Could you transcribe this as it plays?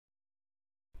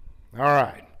All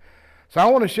right. So I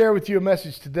want to share with you a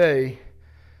message today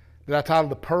that I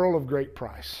titled The Pearl of Great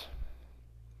Price.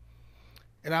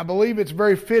 And I believe it's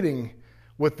very fitting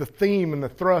with the theme and the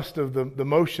thrust of the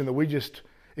motion that we just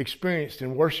experienced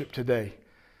in worship today.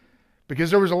 Because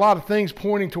there was a lot of things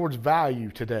pointing towards value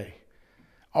today.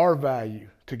 Our value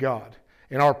to God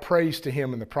and our praise to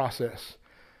Him in the process.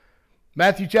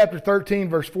 Matthew chapter 13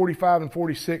 verse 45 and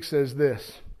 46 says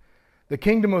this: "The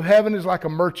kingdom of heaven is like a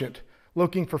merchant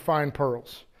looking for fine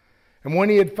pearls. And when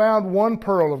he had found one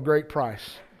pearl of great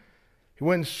price, he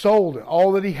went and sold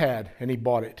all that he had, and he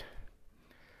bought it."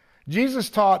 Jesus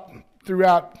taught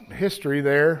throughout history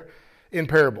there in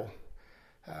parable.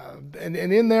 And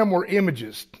in them were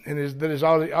images that his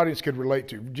audience could relate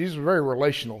to. Jesus was a very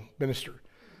relational minister.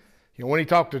 You know, when he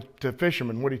talked to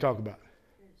fishermen, what did he talk about?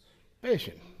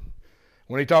 Fishing.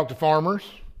 When he talked to farmers,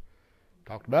 he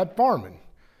talked about farming.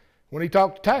 When he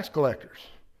talked to tax collectors,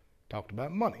 he talked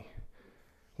about money.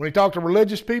 When he talked to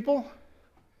religious people,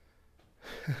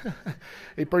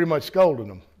 he pretty much scolded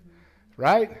them.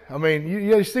 Right? I mean,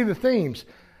 you see the themes.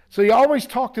 So he always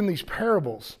talked in these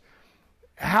parables.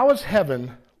 How is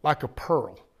heaven like a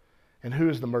pearl? And who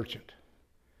is the merchant?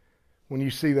 When you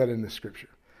see that in the scripture.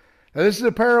 Now, this is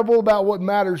a parable about what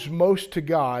matters most to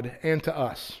God and to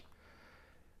us.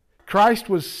 Christ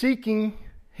was seeking,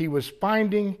 he was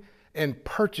finding, and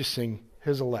purchasing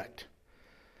his elect.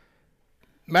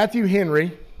 Matthew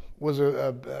Henry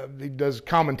he does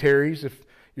commentaries, if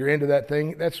you're into that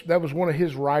thing. That was one of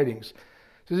his writings.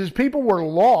 It says his people were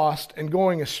lost and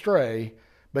going astray,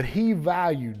 but he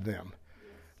valued them.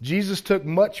 Jesus took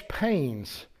much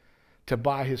pains to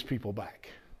buy his people back.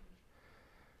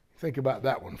 Think about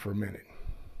that one for a minute.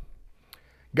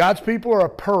 God's people are a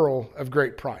pearl of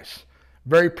great price,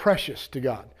 very precious to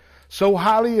God, so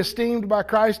highly esteemed by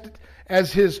Christ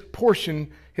as his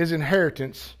portion, his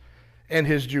inheritance, and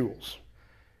his jewels.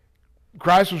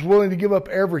 Christ was willing to give up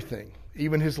everything,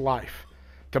 even his life,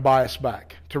 to buy us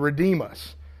back, to redeem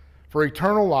us for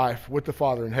eternal life with the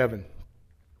Father in heaven.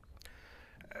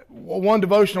 One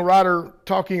devotional writer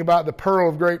talking about the pearl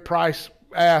of great price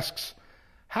asks,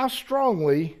 how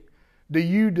strongly do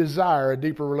you desire a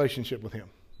deeper relationship with him?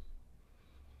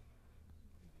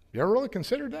 You ever really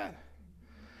considered that?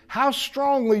 How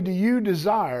strongly do you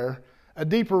desire a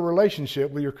deeper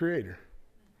relationship with your Creator?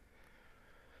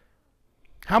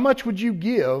 How much would you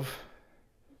give,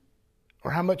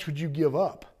 or how much would you give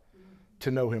up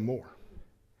to know him more?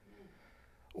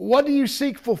 What do you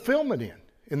seek fulfillment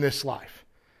in this life?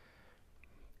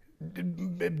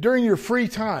 During your free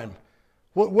time,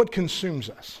 what consumes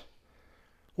us?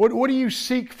 What do you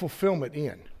seek fulfillment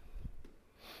in?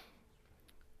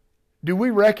 Do we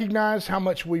recognize how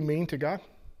much we mean to God?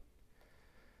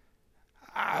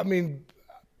 I mean,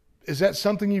 is that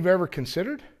something you've ever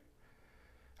considered?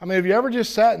 I mean, have you ever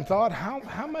just sat and thought,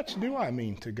 how much do I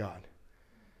mean to God?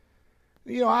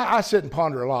 You know, I sit and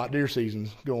ponder a lot. Deer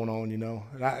season's going on, you know.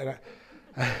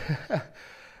 And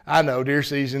I know deer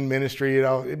season ministry, you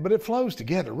know, but it flows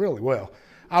together really well.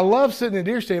 I love sitting in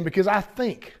deer stand because I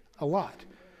think a lot.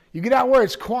 You get out where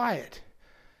it's quiet.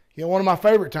 You know, one of my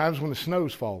favorite times when the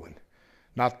snow's falling.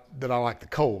 Not that I like the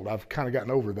cold. I've kind of gotten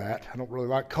over that. I don't really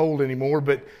like cold anymore,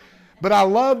 but I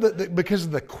love that because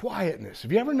of the quietness.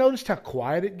 Have you ever noticed how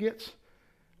quiet it gets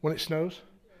when it snows?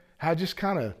 How it just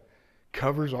kind of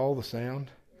covers all the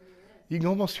sound? You can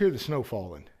almost hear the snow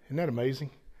falling. Isn't that amazing?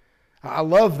 I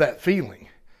love that feeling.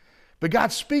 But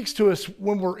God speaks to us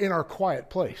when we're in our quiet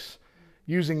place,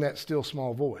 using that still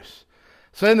small voice.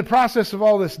 So in the process of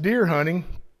all this deer hunting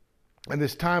and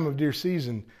this time of deer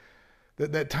season,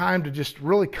 that time to just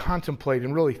really contemplate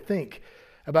and really think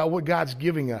about what God's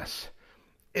giving us,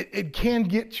 it can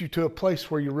get you to a place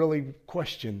where you really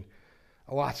question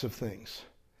lots of things.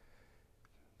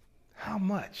 How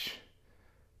much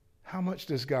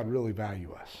does God really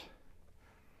value us?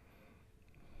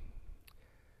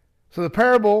 So the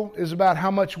parable is about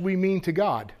how much we mean to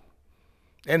God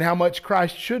and how much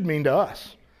Christ should mean to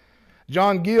us.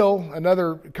 John Gill,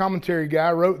 another commentary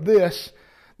guy, wrote this,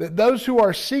 that those who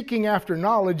are seeking after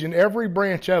knowledge in every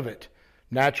branch of it,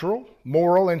 natural,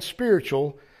 moral, and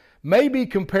spiritual, may be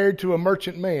compared to a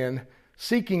merchant man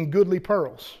seeking goodly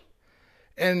pearls,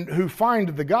 and who find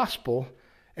the gospel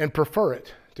and prefer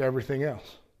it to everything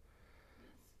else.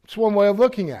 It's one way of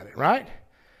looking at it, right?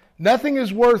 Nothing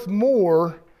is worth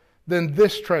more than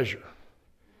this treasure,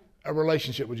 a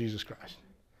relationship with Jesus Christ.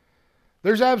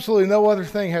 There's absolutely no other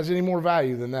thing has any more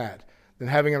value than that, than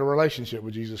having a relationship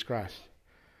with Jesus Christ.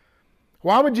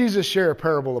 Why would Jesus share a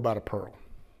parable about a pearl?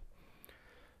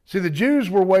 See, the Jews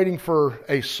were waiting for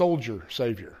a soldier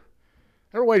savior.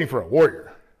 They were waiting for a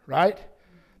warrior, right?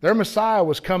 Their Messiah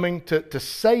was coming to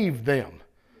save them.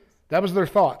 That was their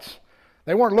thoughts.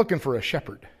 They weren't looking for a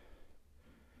shepherd.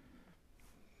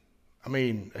 I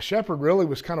mean, a shepherd really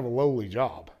was kind of a lowly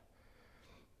job.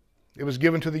 It was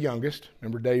given to the youngest.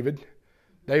 Remember David?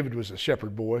 David was a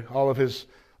shepherd boy. All of his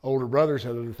older brothers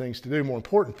had other things to do, more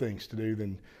important things to do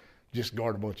than just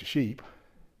guard a bunch of sheep.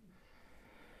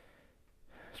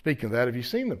 Speaking of that, have you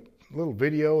seen the little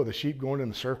video of the sheep going in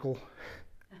the circle?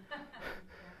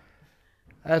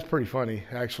 That's pretty funny,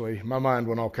 actually. My mind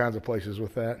went all kinds of places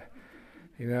with that.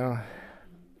 You know,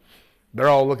 they're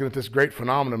all looking at this great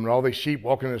phenomenon and all these sheep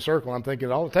walking in a circle. I'm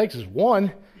thinking all it takes is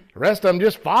one. The rest of them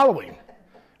just follow him,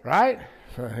 right?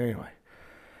 So anyway,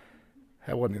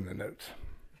 that wasn't in the notes.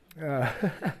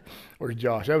 Where's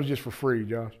Josh? That was just for free,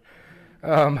 Josh.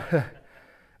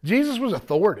 Jesus was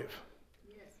authoritative.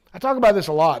 I talk about this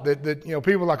a lot. That you know,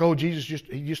 people are like, oh, Jesus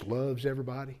he just loves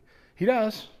everybody. He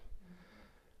does.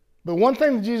 But one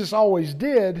thing that Jesus always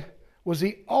did was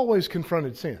he always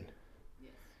confronted sin.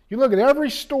 You look at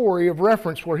every story of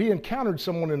reference where he encountered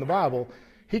someone in the Bible,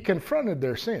 he confronted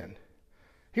their sin.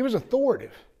 He was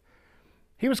authoritative.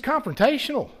 He was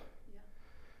confrontational.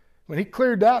 When he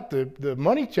cleared out the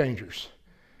money changers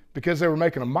because they were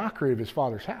making a mockery of his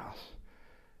father's house.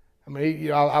 I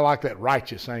mean, I like that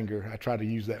righteous anger. I try to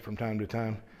use that from time to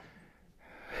time.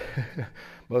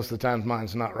 Most of the time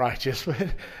mine's not righteous.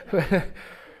 But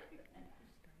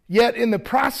yet in the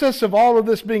process of all of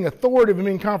this being authoritative and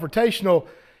being confrontational,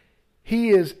 he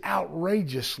is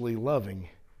outrageously loving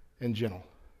and gentle.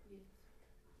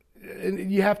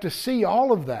 And you have to see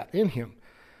all of that in him.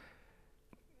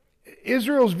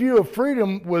 Israel's view of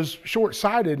freedom was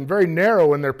short-sighted and very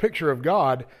narrow, and their picture of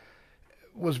God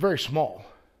was very small.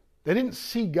 They didn't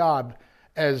see God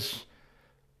as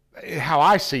how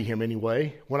I see him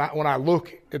anyway. When I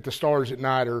look at the stars at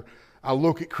night or I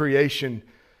look at creation,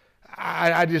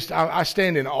 I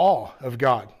stand in awe of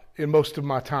God in most of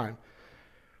my time.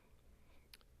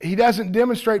 He doesn't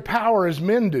demonstrate power as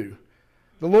men do.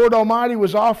 The Lord Almighty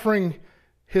was offering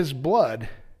his blood,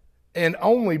 and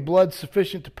only blood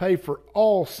sufficient to pay for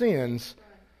all sins,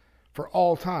 for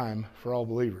all time, for all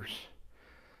believers.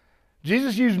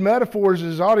 Jesus used metaphors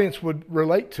his audience would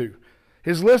relate to.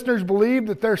 His listeners believed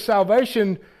that their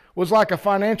salvation was like a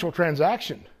financial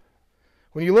transaction.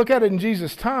 When you look at it in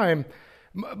Jesus' time,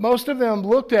 most of them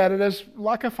looked at it as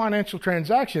like a financial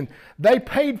transaction. They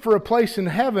paid for a place in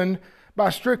heaven by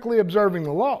strictly observing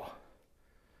the law.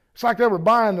 It's like they were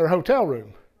buying their hotel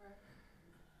room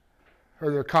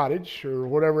or their cottage or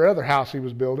whatever other house he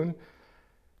was building.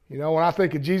 You know, when I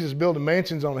think of Jesus building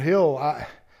mansions on a hill,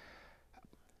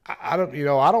 I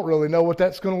don't really know what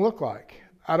that's going to look like.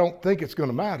 I don't think it's going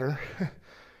to matter.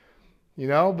 You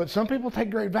know, but some people take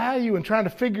great value in trying to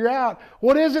figure out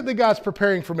what is it that God's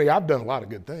preparing for me. I've done a lot of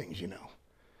good things, you know.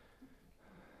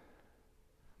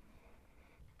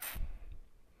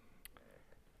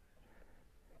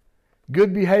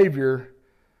 Good behavior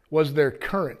was their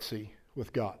currency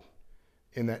with God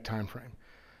in that time frame.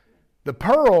 The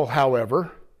pearl,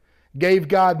 however, gave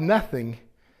God nothing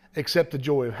except the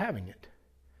joy of having it.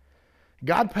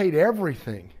 God paid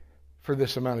everything for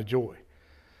this amount of joy.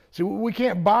 See, we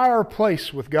can't buy our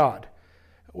place with God.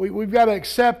 We've got to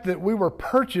accept that we were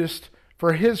purchased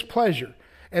for his pleasure.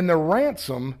 And the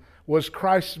ransom was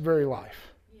Christ's very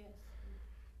life. Yes.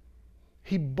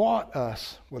 He bought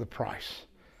us with a price.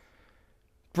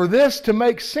 For this to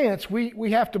make sense,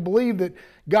 we have to believe that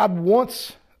God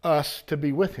wants us to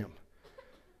be with him.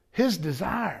 His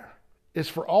desire is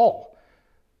for all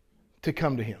to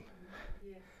come to him.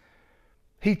 Yes.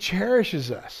 He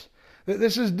cherishes us.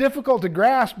 This is difficult to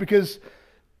grasp because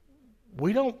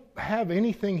we don't have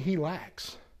anything he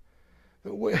lacks.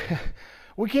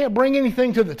 We can't bring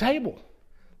anything to the table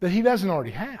that he doesn't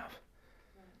already have.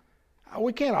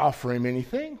 We can't offer him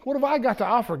anything. What have I got to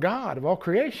offer God of all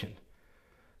creation?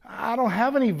 I don't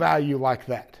have any value like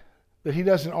that he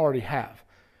doesn't already have.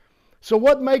 So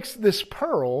what makes this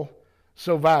pearl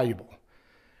so valuable?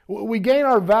 We gain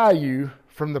our value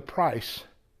from the price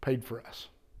paid for us.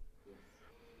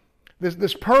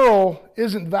 This pearl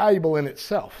isn't valuable in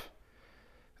itself,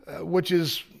 which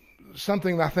is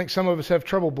something that I think some of us have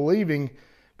trouble believing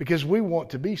because we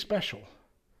want to be special.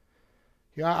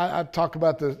 You know, I talk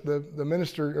about the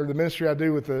ministry I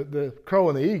do with the crow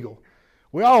and the eagle.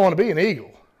 We all want to be an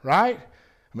eagle, right?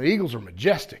 I mean, eagles are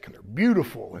majestic and they're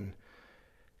beautiful, and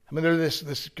I mean they're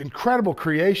this incredible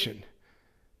creation.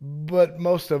 But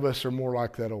most of us are more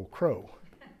like that old crow.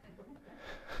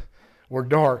 We're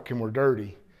dark and we're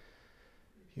dirty.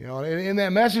 You know, in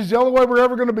that message, the only way we're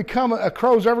ever going to become a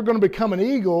crow's ever going to become an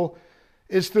eagle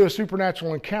is through a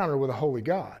supernatural encounter with a holy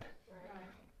God.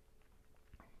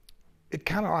 it's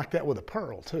kind of like that with a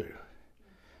pearl too.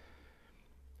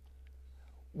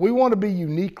 We want to be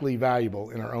uniquely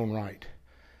valuable in our own right,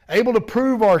 able to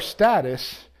prove our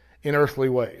status in earthly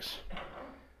ways.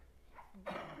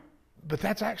 But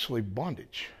that's actually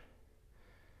bondage.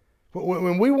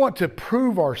 When we want to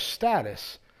prove our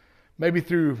status, maybe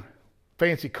through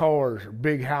fancy cars or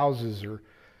big houses or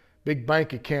big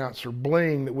bank accounts or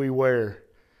bling that we wear,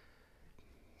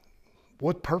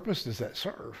 what purpose does that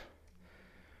serve?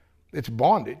 It's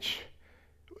bondage.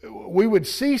 We would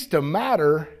cease to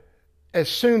matter as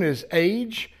soon as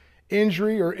age,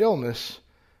 injury, or illness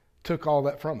took all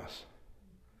that from us.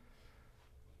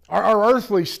 Our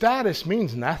earthly status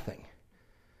means nothing.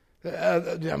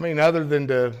 Other than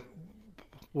to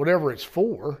whatever it's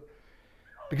for,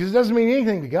 because it doesn't mean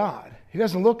anything to God. He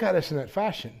doesn't look at us in that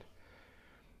fashion.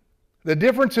 The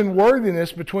difference in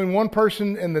worthiness between one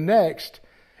person and the next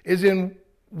is in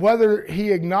whether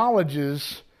he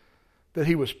acknowledges that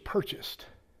he was purchased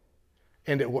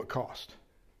and at what cost.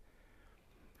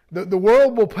 The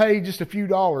world will pay just a few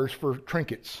dollars for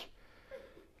trinkets.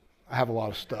 I have a lot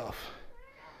of stuff.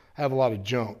 I have a lot of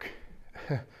junk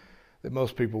that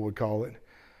most people would call it.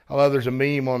 Although there's a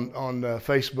meme on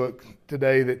Facebook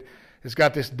today that has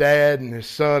got this dad and his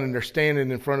son, and they're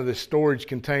standing in front of this storage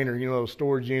container, those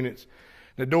storage units.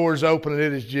 The door's open and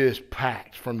it is just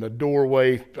packed from the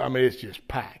doorway. It's just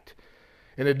packed.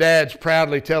 And the dad's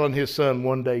proudly telling his son,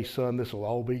 one day, son, this will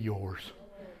all be yours.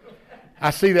 I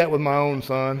see that with my own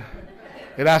son.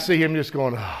 And I see him just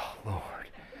going, oh, Lord.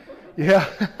 Yeah.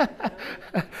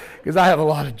 Because I have a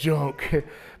lot of junk.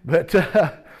 But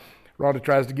Rhonda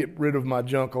tries to get rid of my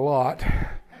junk a lot.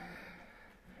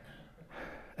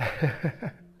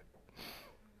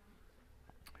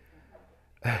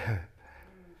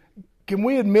 Can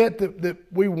we admit that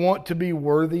we want to be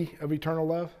worthy of eternal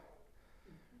love?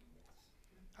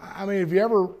 Have you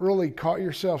ever really caught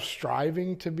yourself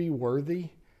striving to be worthy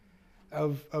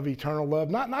of eternal love?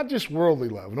 Not just worldly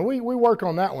love. And we work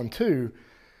on that one too,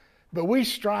 but we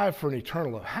strive for an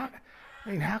eternal love. How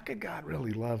could God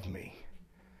really love me?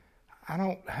 I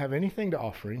don't have anything to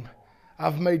offer him.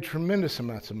 I've made tremendous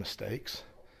amounts of mistakes.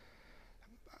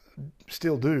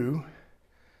 Still do.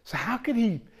 So how could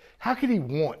he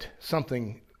want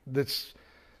something that's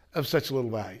of such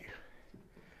little value?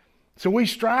 So we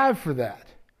strive for that.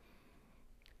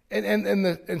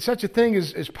 And such a thing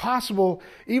is possible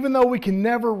even though we can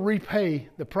never repay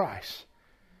the price.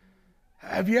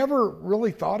 Have you ever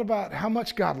really thought about how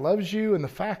much God loves you and the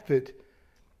fact that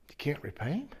you can't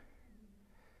repay him?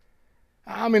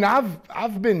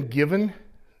 I've been given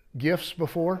gifts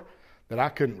before that I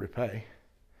couldn't repay.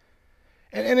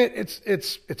 And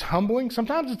it's humbling.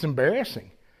 Sometimes it's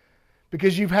embarrassing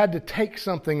because you've had to take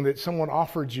something that someone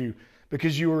offered you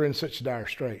because you were in such dire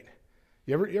strait.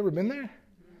 You ever been there?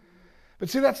 But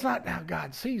see, that's not how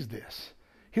God sees this.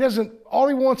 All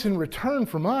he wants in return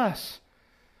from us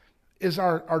is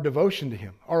our devotion to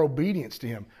him, our obedience to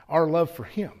him, our love for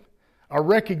him, our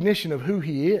recognition of who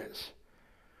he is.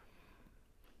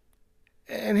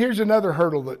 And here's another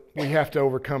hurdle that we have to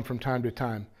overcome from time to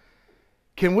time.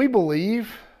 Can we believe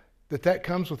that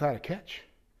comes without a catch?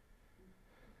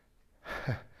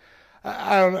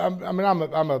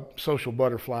 I'm a social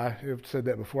butterfly. I've said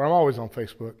that before. I'm always on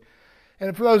Facebook.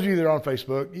 And for those of you that are on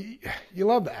Facebook, you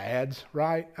love the ads,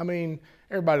 right?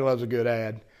 Everybody loves a good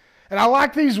ad. And I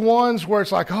like these ones where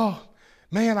it's like, oh,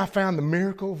 man, I found the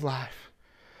miracle of life.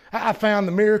 I found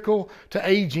the miracle to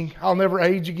aging. I'll never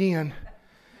age again.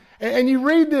 And you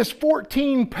read this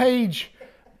 14-page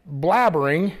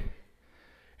blabbering,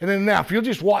 and then now if you'll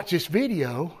just watch this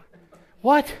video,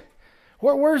 what?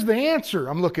 Where's the answer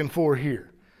I'm looking for here?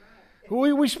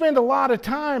 We spend a lot of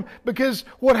time because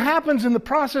what happens in the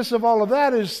process of all of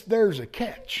that is there's a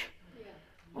catch.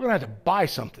 We're going to have to buy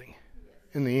something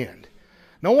in the end.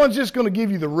 No one's just going to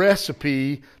give you the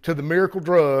recipe to the miracle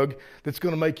drug that's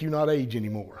going to make you not age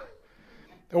anymore.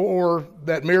 Or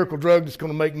that miracle drug that's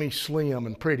going to make me slim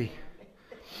and pretty.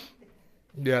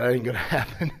 Yeah, that ain't going to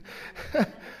happen.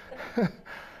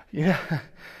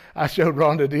 I showed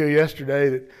Rhonda a deal yesterday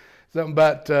that something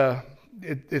about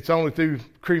it's only through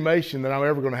cremation that I'm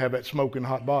ever going to have that smoking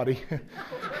hot body.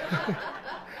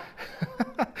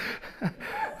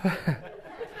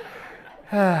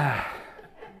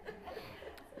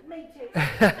 Me too.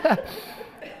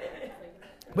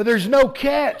 But there's no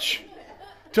catch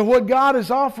to what God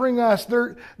is offering us.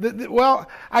 Well,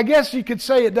 I guess you could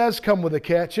say it does come with a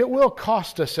catch. It will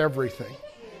cost us everything.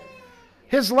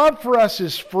 His love for us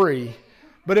is free,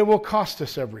 but it will cost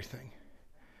us everything.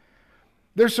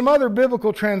 There's some other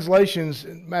biblical translations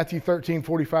in Matthew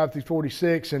 13:45 through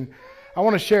 46, and I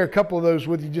want to share a couple of those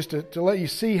with you just to let you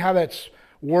see how that's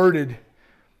worded.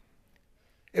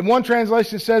 In one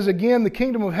translation it says, again, the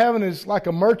kingdom of heaven is like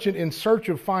a merchant in search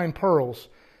of fine pearls.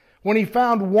 When he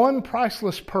found one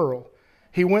priceless pearl,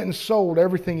 he went and sold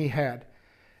everything he had,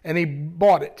 and he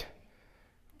bought it.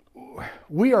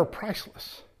 We are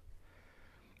priceless.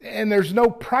 And there's no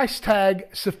price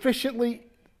tag sufficiently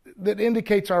that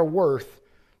indicates our worth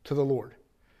to the Lord.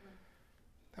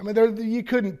 I mean, you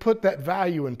couldn't put that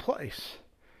value in place.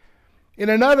 In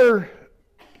another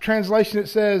translation it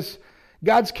says,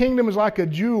 God's kingdom is like a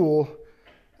jewel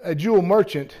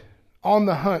merchant on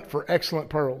the hunt for excellent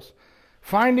pearls.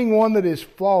 Finding one that is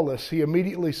flawless, he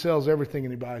immediately sells everything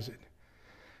and he buys it.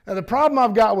 Now, the problem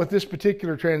I've got with this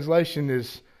particular translation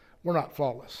is we're not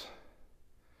flawless.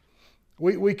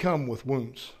 We come with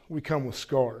wounds. We come with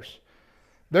scars.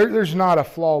 There's not a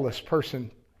flawless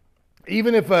person.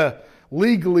 Even if a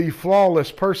legally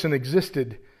flawless person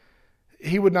existed,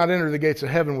 he would not enter the gates of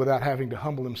heaven without having to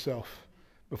humble himself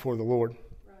before the Lord.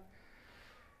 Right.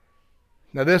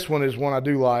 Now, this one is one I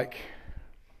do like.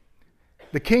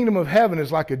 The kingdom of heaven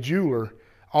is like a jeweler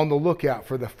on the lookout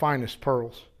for the finest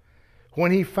pearls.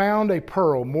 When he found a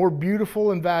pearl more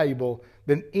beautiful and valuable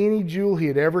than any jewel he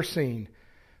had ever seen,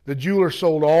 the jeweler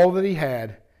sold all that he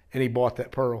had and he bought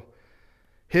that pearl.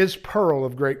 His pearl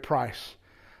of great price.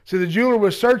 See, the jeweler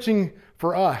was searching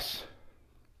for us,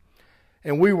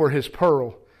 and we were his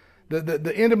pearl.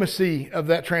 The intimacy of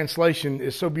that translation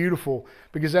is so beautiful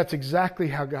because that's exactly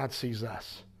how God sees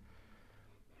us.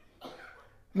 Let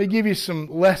me give you some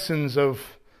lessons of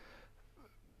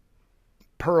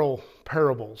pearl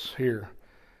parables here.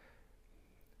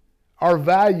 Our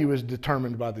value is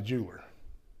determined by the jeweler.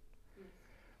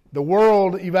 The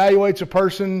world evaluates a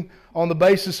person on the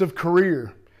basis of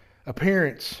career,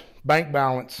 appearance, bank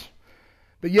balance.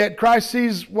 But yet Christ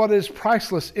sees what is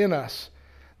priceless in us,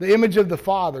 the image of the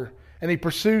Father, and He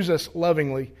pursues us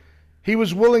lovingly. He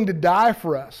was willing to die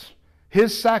for us.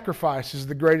 His sacrifice is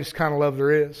the greatest kind of love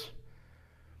there is.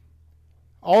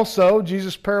 Also,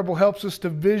 Jesus' parable helps us to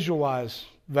visualize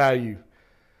value.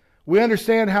 We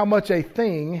understand how much a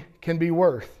thing can be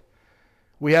worth.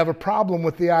 We have a problem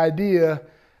with the idea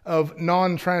of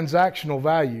non-transactional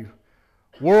value.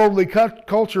 Worldly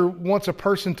culture wants a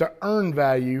person to earn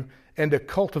value and to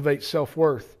cultivate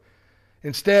self-worth.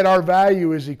 Instead, our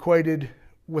value is equated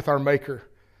with our Maker,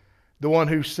 the one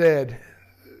who set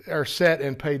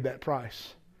and paid that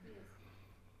price.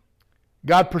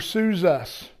 God pursues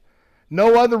us.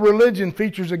 No other religion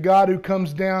features a God who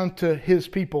comes down to His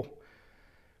people.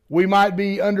 We might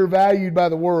be undervalued by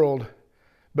the world,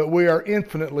 but we are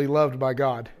infinitely loved by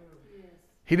God.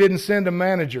 He didn't send a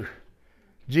manager.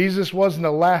 Jesus wasn't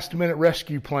a last-minute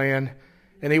rescue plan,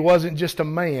 and He wasn't just a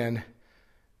man.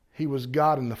 He was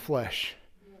God in the flesh,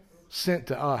 sent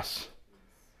to us.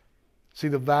 See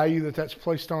the value that's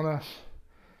placed on us?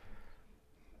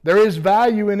 There is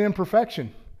value in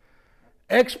imperfection.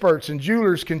 Experts and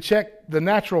jewelers can check the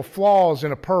natural flaws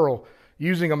in a pearl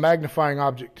using a magnifying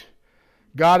object.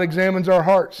 God examines our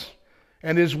hearts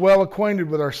and is well acquainted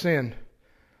with our sin.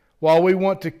 While we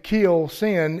want to kill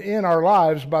sin in our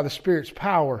lives by the Spirit's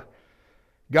power,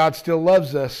 God still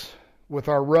loves us with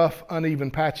our rough,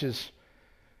 uneven patches.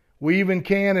 We even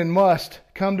can and must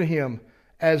come to Him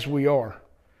as we are,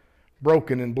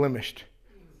 broken and blemished.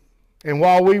 And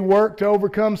while we work to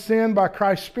overcome sin by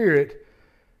Christ's Spirit,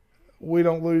 we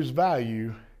don't lose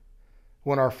value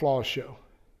when our flaws show.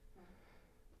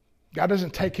 God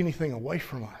doesn't take anything away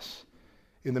from us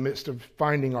in the midst of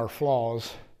finding our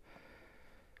flaws.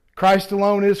 Christ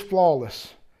alone is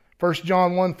flawless. 1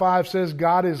 John 1:5 says,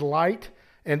 God is light,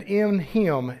 and in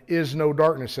Him is no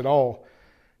darkness at all.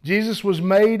 Jesus was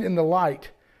made in the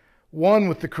light, one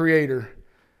with the Creator.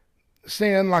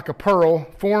 Sin, like a pearl,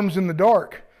 forms in the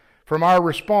dark from our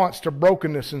response to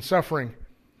brokenness and suffering.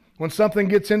 When something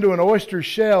gets into an oyster's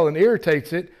shell and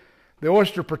irritates it, the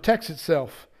oyster protects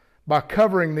itself by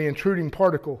covering the intruding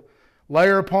particle.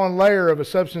 Layer upon layer of a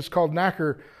substance called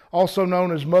nacre, also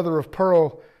known as mother of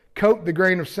pearl, coat the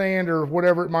grain of sand or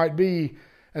whatever it might be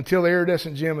until the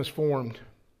iridescent gem is formed.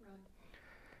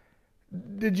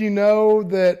 Right. Did you know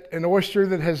that an oyster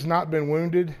that has not been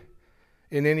wounded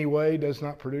in any way does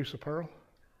not produce a pearl?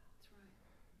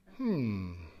 That's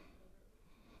right.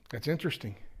 That's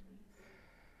interesting.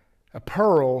 A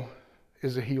pearl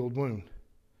is a healed wound.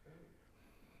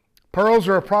 Pearls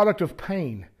are a product of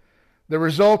pain, the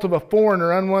result of a foreign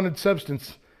or unwanted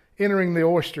substance entering the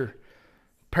oyster,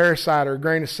 parasite or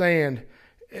grain of sand.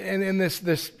 And in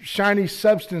this shiny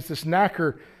substance, this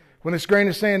nacre, when this grain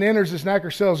of sand enters, this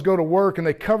nacre cells go to work and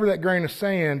they cover that grain of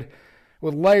sand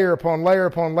with layer upon layer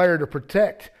upon layer to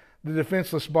protect the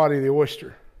defenseless body of the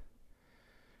oyster.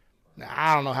 Now,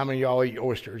 I don't know how many of y'all eat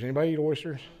oysters. Anybody eat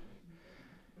oysters?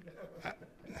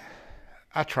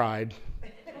 I tried.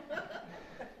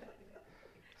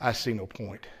 I see no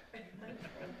point.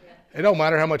 It don't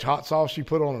matter how much hot sauce you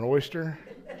put on an oyster.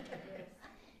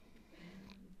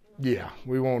 Yeah,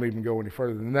 we won't even go any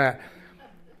further than that.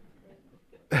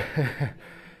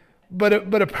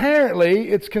 But apparently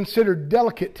it's considered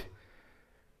delicate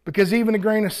because even a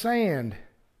grain of sand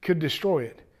could destroy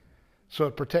it. So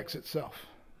it protects itself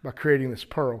by creating this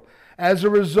pearl. As a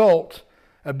result,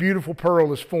 a beautiful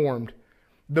pearl is formed.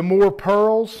 The more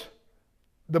pearls,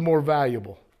 the more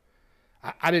valuable.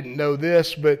 I didn't know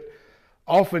this, but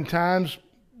oftentimes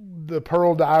the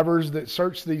pearl divers that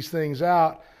search these things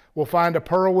out will find a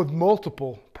pearl with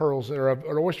multiple pearls, or an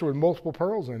oyster with multiple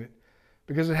pearls in it,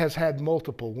 because it has had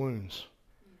multiple wounds.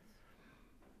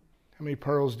 How many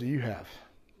pearls do you have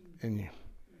in you?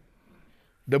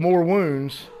 The more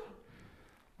wounds,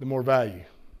 the more value.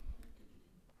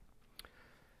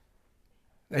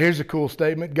 Now here's a cool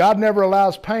statement. God never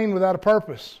allows pain without a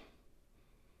purpose.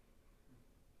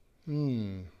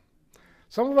 Some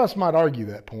of us might argue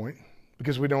that point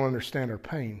because we don't understand our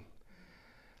pain.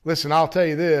 Listen, I'll tell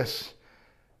you this.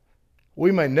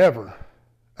 We may never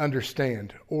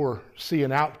understand or see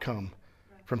an outcome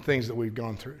from things that we've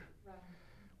gone through.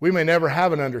 We may never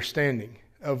have an understanding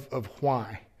of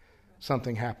why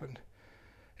something happened.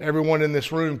 Everyone in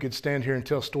this room could stand here and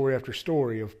tell story after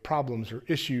story of problems or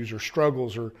issues or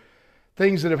struggles or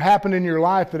things that have happened in your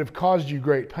life that have caused you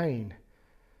great pain,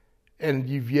 and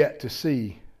you've yet to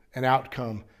see an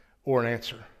outcome or an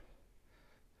answer.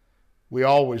 We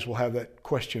always will have that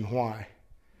question, why?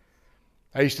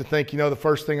 I used to think, the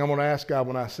first thing I'm going to ask God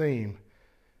when I see Him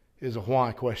is a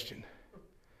why question.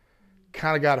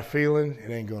 Kind of got a feeling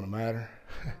it ain't going to matter.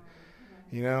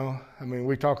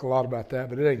 We talk a lot about that,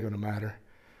 but it ain't going to matter.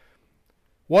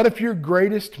 What if your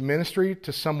greatest ministry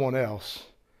to someone else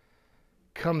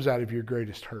comes out of your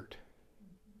greatest hurt?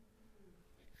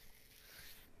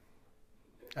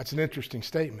 That's an interesting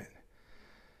statement.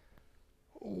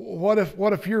 What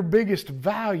if your biggest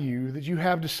value that you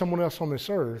have to someone else on this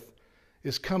earth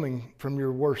is coming from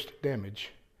your worst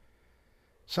damage?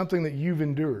 Something that you've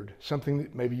endured, something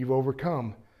that maybe you've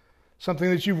overcome, something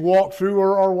that you've walked through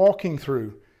or are walking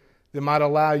through that might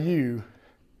allow you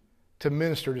to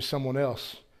minister to someone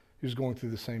else who's going through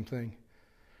the same thing.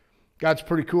 God's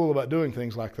pretty cool about doing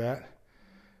things like that.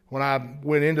 When I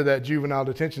went into that juvenile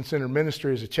detention center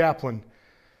ministry as a chaplain,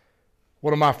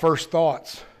 one of my first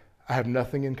thoughts, I have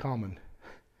nothing in common.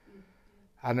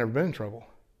 I've never been in trouble.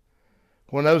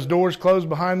 When those doors closed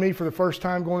behind me for the first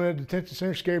time going into the detention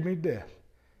center, scared me to death.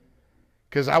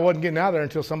 Because I wasn't getting out there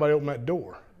until somebody opened that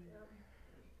door.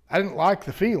 I didn't like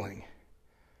the feeling.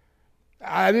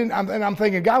 I'm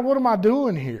thinking, God, what am I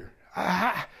doing here?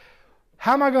 How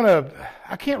am I going to,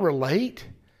 I can't relate.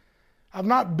 I've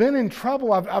not been in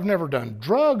trouble. I've never done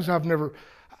drugs. I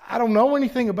don't know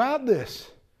anything about this.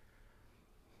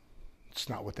 It's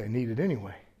not what they needed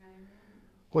anyway.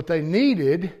 What they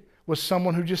needed was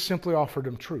someone who just simply offered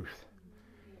them truth.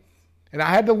 And I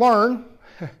had to learn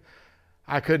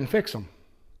I couldn't fix them.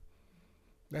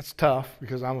 That's tough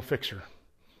because I'm a fixer.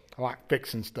 I like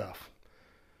fixing stuff.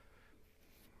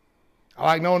 I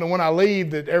like knowing that when I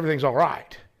leave that everything's all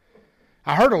right.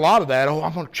 I heard a lot of that. Oh,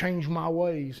 I'm going to change my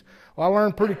ways. Well, I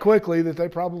learned pretty quickly that they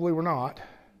probably were not.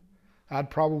 I'd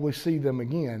probably see them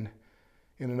again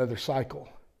in another cycle.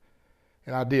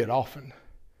 And I did often.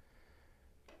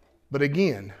 But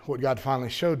again, what God finally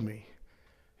showed me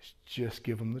is just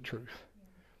give them the truth.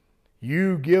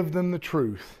 You give them the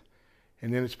truth,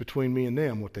 and then it's between me and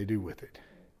them what they do with it.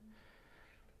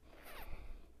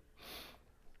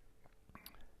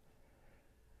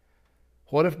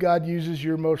 What if God uses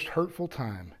your most hurtful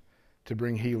time to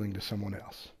bring healing to someone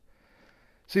else?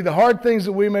 See, the hard things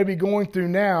that we may be going through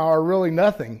now are really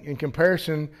nothing in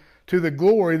comparison to the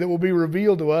glory that will be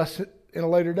revealed to us in a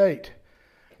later date.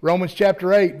 Romans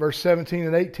chapter 8, verse 17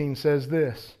 and 18 says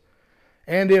this,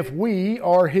 "And if we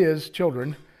are His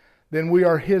children, then we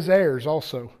are His heirs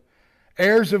also,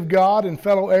 heirs of God and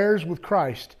fellow heirs with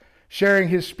Christ, sharing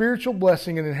His spiritual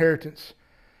blessing and inheritance.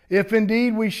 If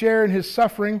indeed we share in His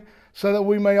suffering, so that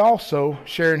we may also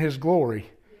share in His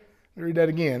glory." Let me read that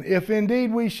again. "If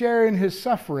indeed we share in His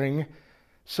suffering,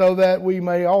 so that we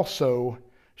may also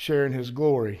share in His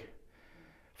glory.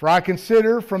 For I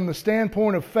consider from the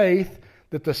standpoint of faith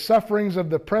that the sufferings of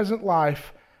the present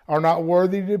life are not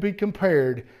worthy to be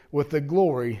compared with the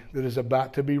glory that is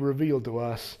about to be revealed to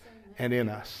us and in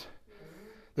us."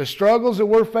 The struggles that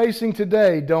we're facing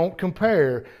today don't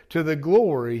compare to the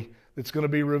glory that's going to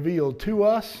be revealed to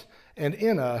us and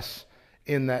in us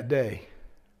in that day.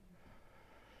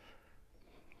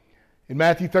 In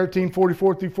Matthew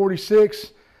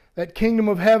 13:44-46, that kingdom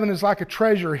of heaven is like a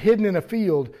treasure hidden in a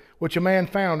field, which a man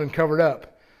found and covered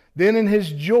up. Then in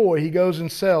his joy he goes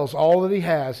and sells all that he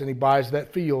has, and he buys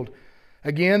that field.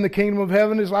 Again, the kingdom of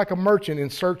heaven is like a merchant in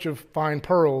search of fine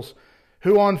pearls,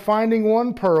 who on finding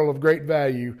one pearl of great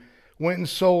value, went and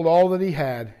sold all that he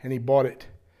had, and he bought it.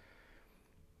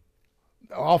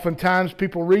 Oftentimes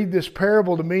people read this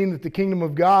parable to mean that the kingdom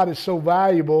of God is so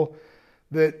valuable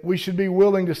that we should be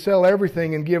willing to sell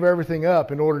everything and give everything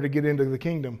up in order to get into the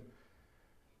kingdom.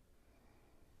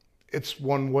 It's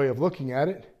one way of looking at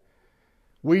it.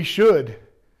 We should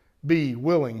be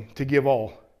willing to give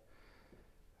all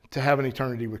to have an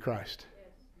eternity with Christ.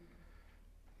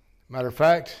 Matter of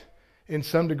fact, in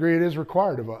some degree it is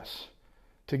required of us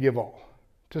to give all,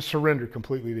 to surrender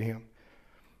completely to Him.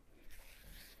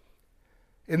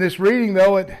 In this reading,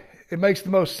 though, it makes the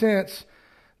most sense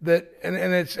that, and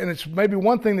it's maybe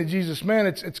one thing that Jesus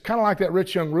meant. It's kind of like that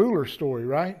rich young ruler story,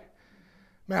 right?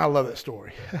 Man, I love that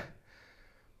story.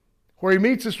 Where he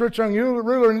meets this rich young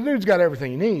ruler, and the dude's got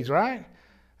everything he needs, right?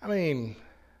 I mean,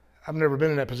 I've never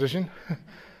been in that position,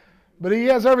 but he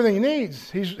has everything he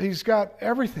needs. He's got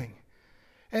everything,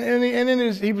 and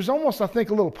he was almost, I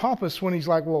think, a little pompous when he's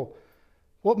like, "Well,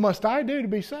 what must I do to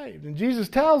be saved?" And Jesus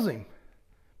tells him,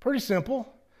 pretty simple: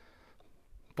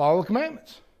 follow the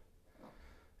commandments.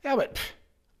 Yeah, but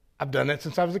I've done that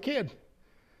since I was a kid.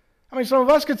 I mean, some of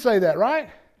us could say that, right?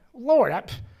 Lord,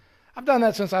 I've done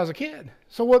that since I was a kid.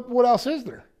 So what else is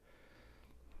there?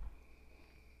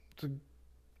 It's a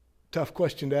tough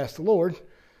question to ask the Lord.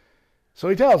 So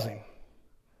he tells him,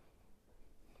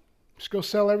 just go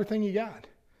sell everything you got.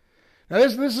 Now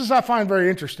this is I find very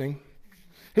interesting.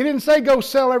 He didn't say go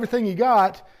sell everything you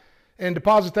got and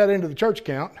deposit that into the church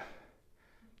account.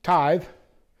 Tithe.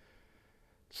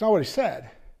 That's not what he said.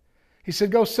 He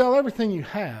said, go sell everything you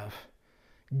have,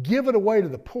 give it away to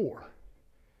the poor,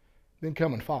 then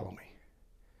come and follow me.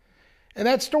 And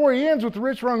that story ends with the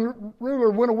rich young ruler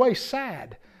went away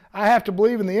sad. I have to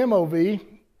believe in the MOV,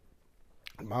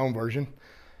 my own version,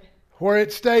 where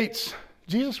it states,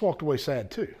 Jesus walked away sad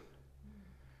too.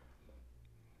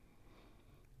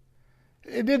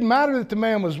 It didn't matter that the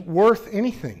man was worth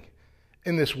anything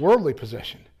in this worldly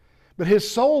possession, but his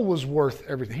soul was worth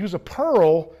everything. He was a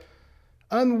pearl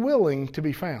unwilling to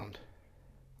be found.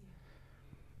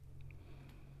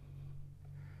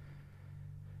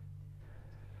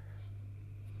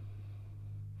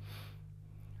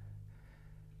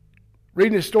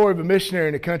 Reading the story of a missionary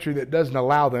in a country that doesn't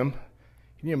allow them.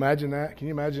 Can you imagine that? Can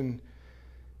you imagine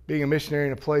being a missionary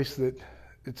in a place that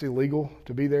it's illegal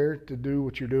to be there, to do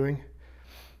what you're doing?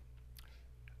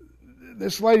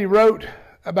 This lady wrote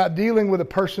about dealing with a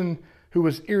person who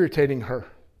was irritating her,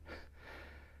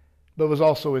 but was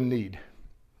also in need.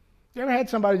 You ever had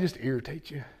somebody just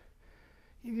irritate you?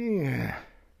 Yeah.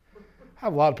 I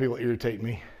have a lot of people irritate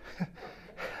me.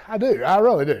 I do. I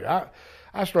really do.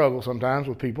 I struggle sometimes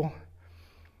with people.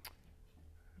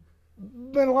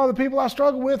 But a lot of the people I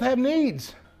struggle with have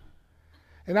needs.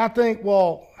 And I think,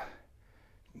 well,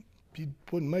 if you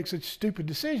wouldn't make such stupid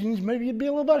decisions, maybe you'd be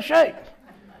a little bit of shape.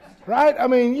 Right? I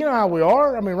mean, you know how we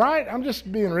are. I mean, right? I'm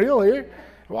just being real here.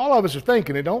 Well, all of us are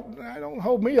thinking it. Don't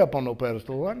hold me up on no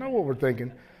pedestal. I know what we're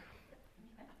thinking.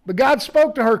 But God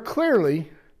spoke to her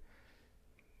clearly.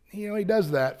 You know, He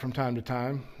does that from time to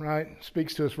time, right?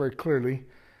 Speaks to us very clearly.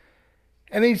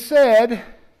 And He said,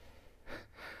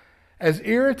 as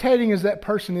irritating as that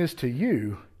person is to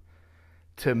you,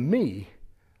 to me,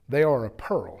 they are a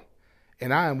pearl.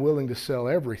 And I am willing to sell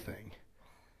everything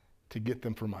to get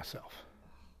them for myself.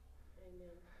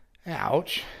 Amen.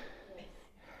 Ouch.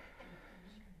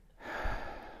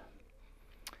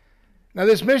 Now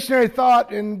this missionary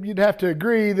thought, and you'd have to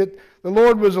agree, that the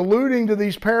Lord was alluding to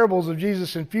these parables of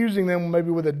Jesus, infusing them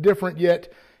maybe with a different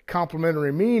yet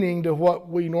complementary meaning to what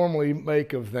we normally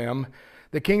make of them.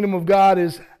 The kingdom of God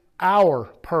is our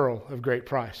pearl of great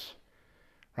price.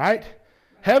 Right?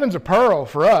 Heaven's a pearl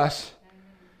for us.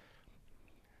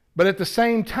 But at the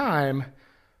same time,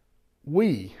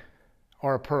 we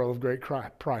are a pearl of great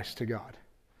price to God.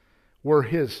 We're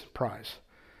His prize.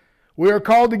 We are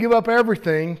called to give up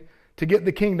everything to get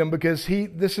the kingdom, because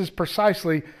this is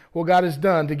precisely what God has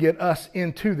done to get us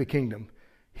into the kingdom.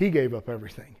 He gave up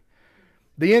everything.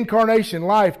 The incarnation,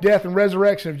 life, death, and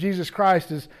resurrection of Jesus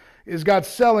Christ is God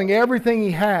selling everything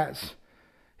He has.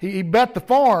 He bet the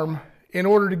farm in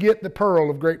order to get the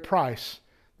pearl of great price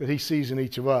that He sees in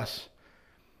each of us.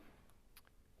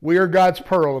 We are God's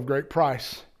pearl of great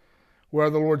price. We are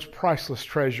the Lord's priceless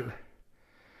treasure.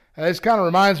 This kind of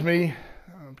reminds me,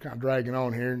 I'm kind of dragging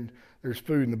on here, and There's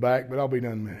food in the back, but I'll be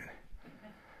done in a minute.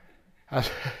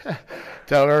 I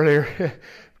told earlier,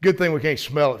 good thing we can't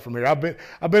smell it from here. I've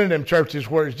been in them churches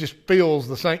where it just fills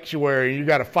the sanctuary, and you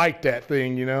got to fight that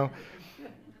thing, you know.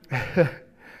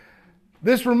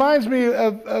 This reminds me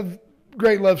of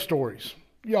great love stories.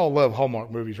 Y'all love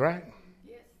Hallmark movies, right?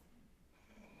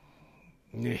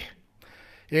 Yes.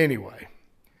 Yeah. Anyway,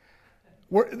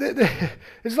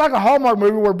 it's like a Hallmark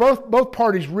movie where both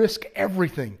parties risk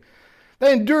everything.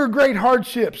 They endure great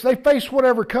hardships. They face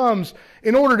whatever comes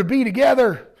in order to be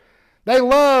together. They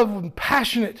love and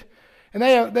passionate.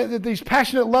 And these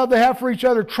passionate love they have for each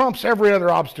other trumps every other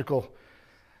obstacle.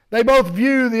 They both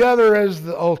view the other as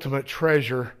the ultimate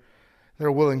treasure.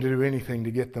 They're willing to do anything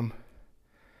to get them.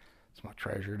 It's my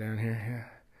treasure down here. Yeah.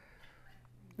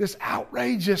 This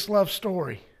outrageous love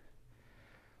story.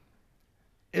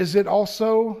 Is it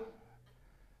also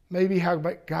maybe how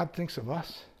God thinks of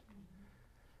us?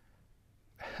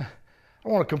 I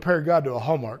don't want to compare God to a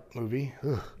Hallmark movie.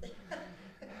 Ugh.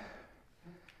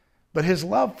 But his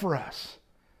love for us,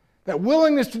 that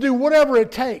willingness to do whatever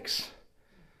it takes,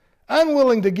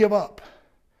 unwilling to give up,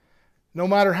 no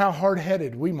matter how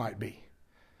hard-headed we might be.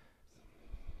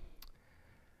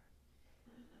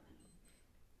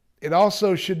 It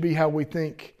also should be how we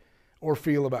think or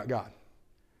feel about God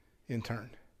in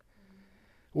turn.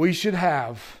 We should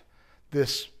have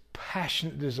this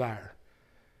passionate desire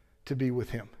to be with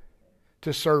him,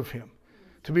 to serve him,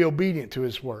 to be obedient to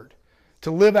his word,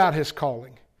 to live out his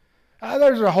calling.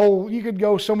 You could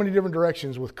go so many different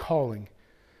directions with calling.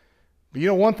 But you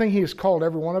know one thing he has called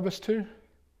every one of us to?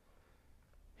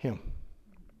 Him.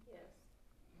 Yes.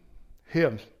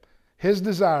 Him. His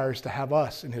desire is to have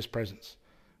us in his presence,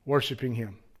 worshiping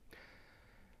him.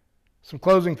 Some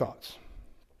closing thoughts.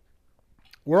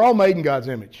 We're all made in God's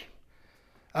image,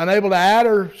 unable to add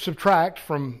or subtract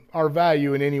from our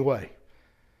value in any way.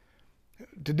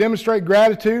 To demonstrate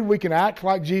gratitude, we can act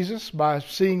like Jesus by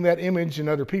seeing that image in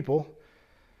other people.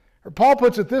 Or Paul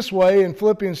puts it this way in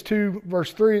Philippians 2,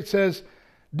 verse 3, it says,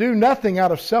 "Do nothing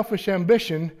out of selfish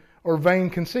ambition or vain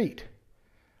conceit.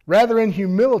 Rather, in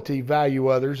humility, value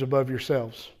others above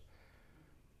yourselves."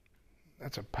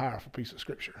 That's a powerful piece of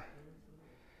Scripture.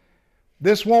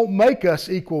 This won't make us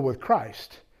equal with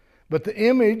Christ, but the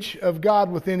image of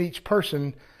God within each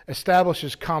person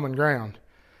establishes common ground.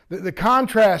 The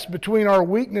contrast between our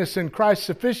weakness and Christ's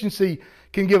sufficiency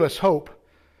can give us hope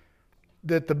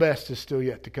that the best is still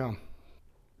yet to come.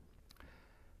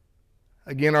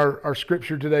 Again, our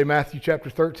scripture today, Matthew chapter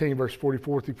 13, verse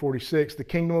 44 through 46, the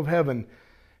kingdom of heaven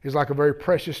is like a very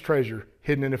precious treasure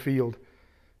hidden in a field,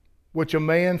 which a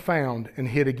man found and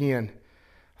hid again.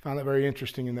 I found that very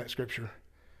interesting in that scripture.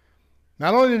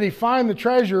 Not only did he find the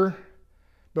treasure,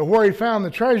 but where he found the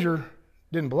treasure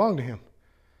didn't belong to him.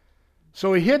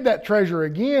 So he hid that treasure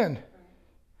again.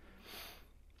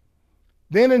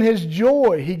 Then in his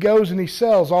joy, he goes and he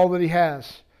sells all that he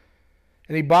has.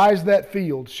 And he buys that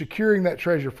field, securing that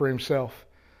treasure for himself.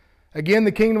 Again,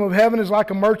 the kingdom of heaven is like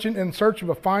a merchant in search of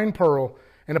a fine pearl.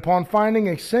 And upon finding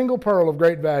a single pearl of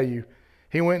great value,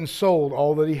 he went and sold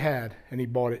all that he had, and he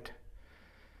bought it.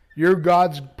 You're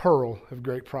God's pearl of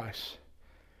great price.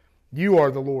 You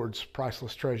are the Lord's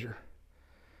priceless treasure.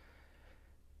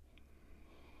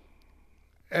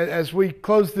 As we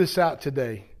close this out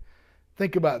today,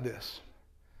 think about this.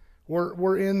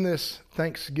 We're in this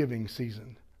Thanksgiving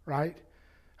season, right?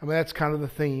 I mean, that's kind of the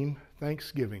theme,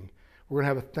 Thanksgiving. We're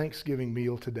going to have a Thanksgiving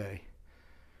meal today.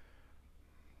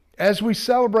 As we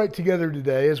celebrate together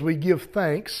today, as we give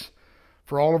thanks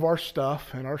for all of our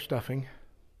stuff and our stuffing,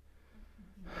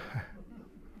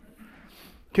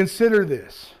 consider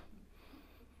this.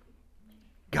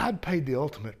 God paid the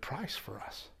ultimate price for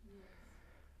us.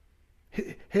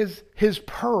 His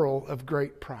pearl of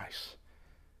great price.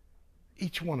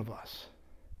 Each one of us.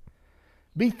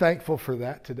 Be thankful for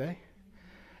that today.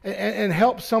 And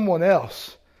help someone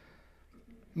else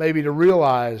maybe to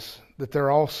realize that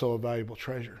they're also a valuable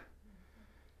treasure.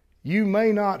 You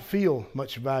may not feel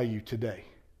much value today.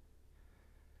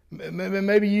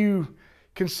 Maybe you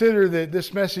consider that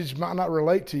this message might not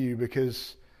relate to you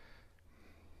because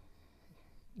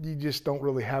you just don't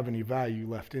really have any value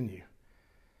left in you.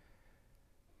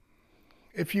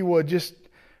 If you would, just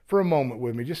for a moment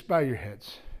with me, just bow your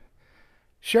heads.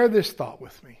 Share this thought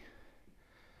with me.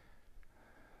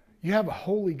 You have a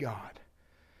holy God.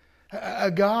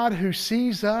 A God who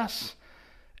sees us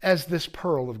as this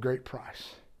pearl of great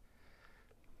price.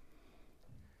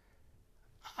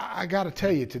 I got to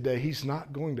tell you today, He's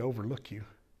not going to overlook you.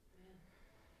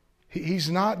 He's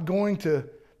not going to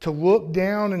look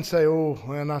down and say, oh,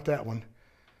 well, not that one.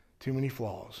 Too many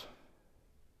flaws.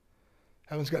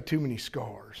 That one's got too many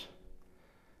scars.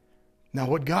 Now,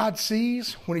 what God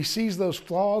sees when he sees those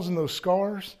flaws and those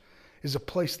scars is a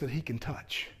place that he can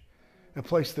touch, a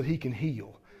place that he can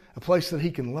heal, a place that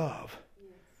he can love.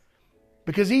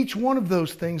 Because each one of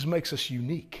those things makes us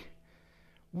unique.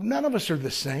 None of us are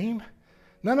the same.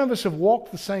 None of us have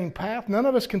walked the same path. None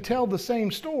of us can tell the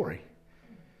same story.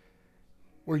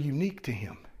 We're unique to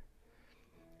him.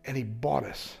 And he bought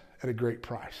us at a great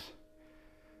price.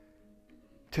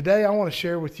 Today I want to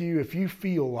share with you, if you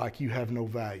feel like you have no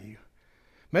value,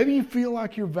 maybe you feel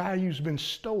like your value's been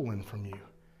stolen from you.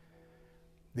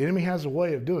 The enemy has a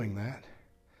way of doing that.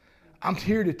 I'm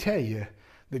here to tell you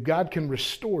that God can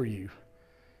restore you.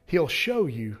 He'll show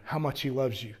you how much he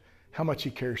loves you, how much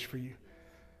he cares for you.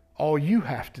 All you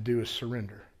have to do is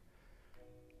surrender.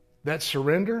 That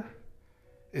surrender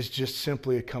is just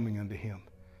simply a coming unto him.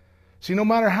 See, no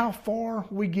matter how far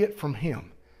we get from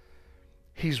him,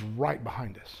 he's right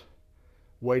behind us,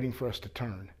 waiting for us to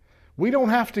turn. We don't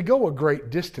have to go a great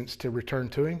distance to return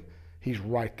to him. He's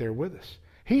right there with us.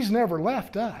 He's never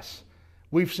left us.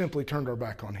 We've simply turned our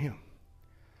back on him.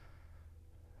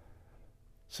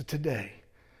 So today,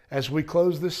 as we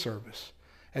close this service,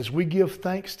 as we give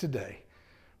thanks today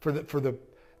for the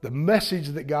message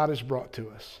that God has brought to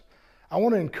us, I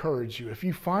want to encourage you, if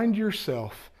you find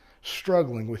yourself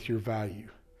struggling with your value,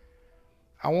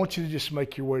 I want you to just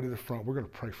make your way to the front. We're going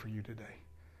to pray for you today.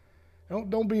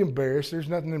 Don't be embarrassed. There's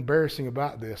nothing embarrassing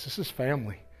about this. This is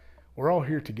family. We're all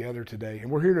here together today, and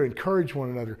we're here to encourage one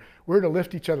another. We're here to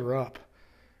lift each other up.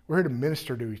 We're here to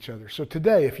minister to each other. So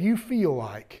today, if you feel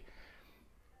like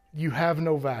you have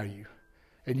no value,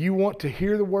 and you want to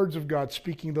hear the words of God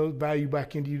speaking those value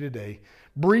back into you today,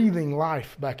 breathing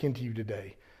life back into you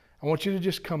today, I want you to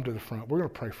just come to the front. We're going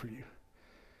to pray for you.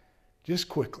 Just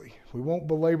quickly. We won't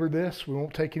belabor this. We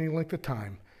won't take any length of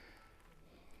time.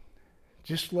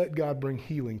 Just let God bring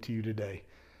healing to you today.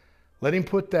 Let him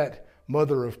put that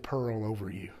mother of pearl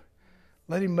over you.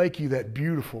 Let him make you that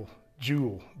beautiful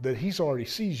jewel that he's already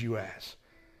sees you as.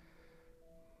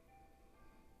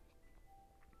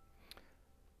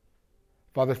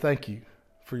 Father, thank you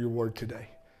for your word today.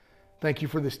 Thank you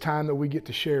for this time that we get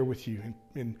to share with you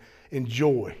and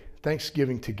enjoy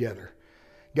Thanksgiving together.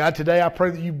 God, today I pray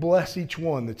that you bless each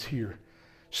one that's here.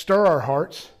 Stir our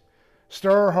hearts.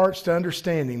 Stir our hearts to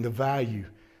understanding the value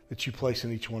that you place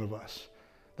in each one of us.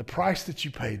 The price that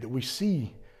you paid, that we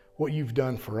see what you've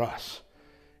done for us,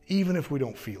 even if we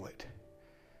don't feel it.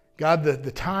 God,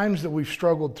 the times that we've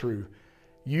struggled through,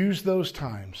 use those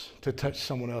times to touch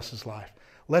someone else's life.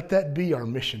 Let that be our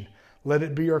mission. Let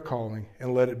it be our calling,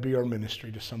 and let it be our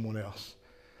ministry to someone else.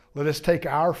 Let us take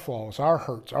our flaws, our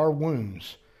hurts, our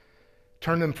wounds,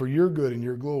 turn them for your good and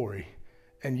your glory,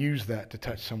 and use that to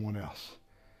touch someone else.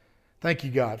 Thank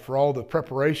you, God, for all the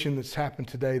preparation that's happened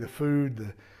today, the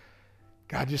food,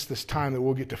 God, just this time that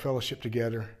we'll get to fellowship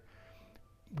together.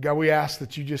 God, we ask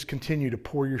that you just continue to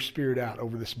pour your Spirit out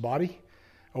over this body,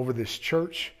 over this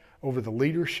church, over the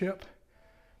leadership.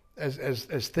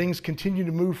 As things continue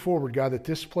to move forward, God, that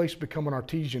this place become an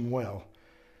artesian well,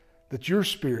 that your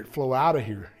Spirit flow out of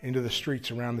here into the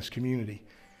streets around this community,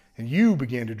 and you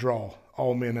begin to draw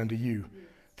all men unto you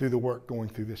through the work going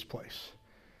through this place,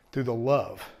 through the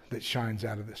love that shines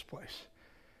out of this place.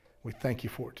 We thank you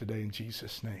for it today in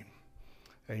Jesus' name.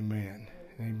 Amen.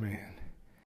 Amen.